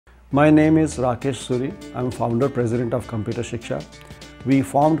My name is Rakesh Suri. I'm founder president of Computer Shiksha. We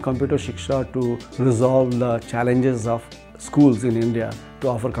formed Computer Shiksha to resolve the challenges of schools in India to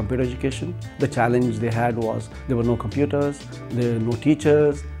offer computer education. The challenge they had was there were no computers, there were no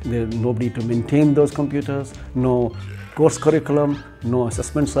teachers, there was nobody to maintain those computers, no course curriculum, no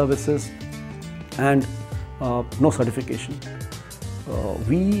assessment services, and no certification.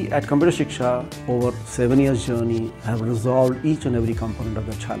 We at Computer Shiksha, over 7 years journey, have resolved each and every component of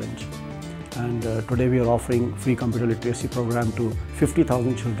the challenge. And today we are offering free computer literacy program to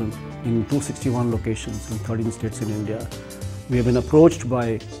 50,000 children in 261 locations in 13 states in India. We have been approached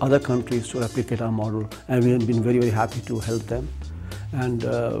by other countries to replicate our model, and we have been very, very happy to help them. And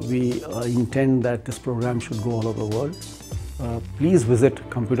we intend that this program should go all over the world. Please visit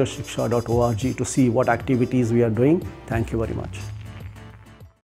computershiksha.org to see what activities we are doing. Thank you very much.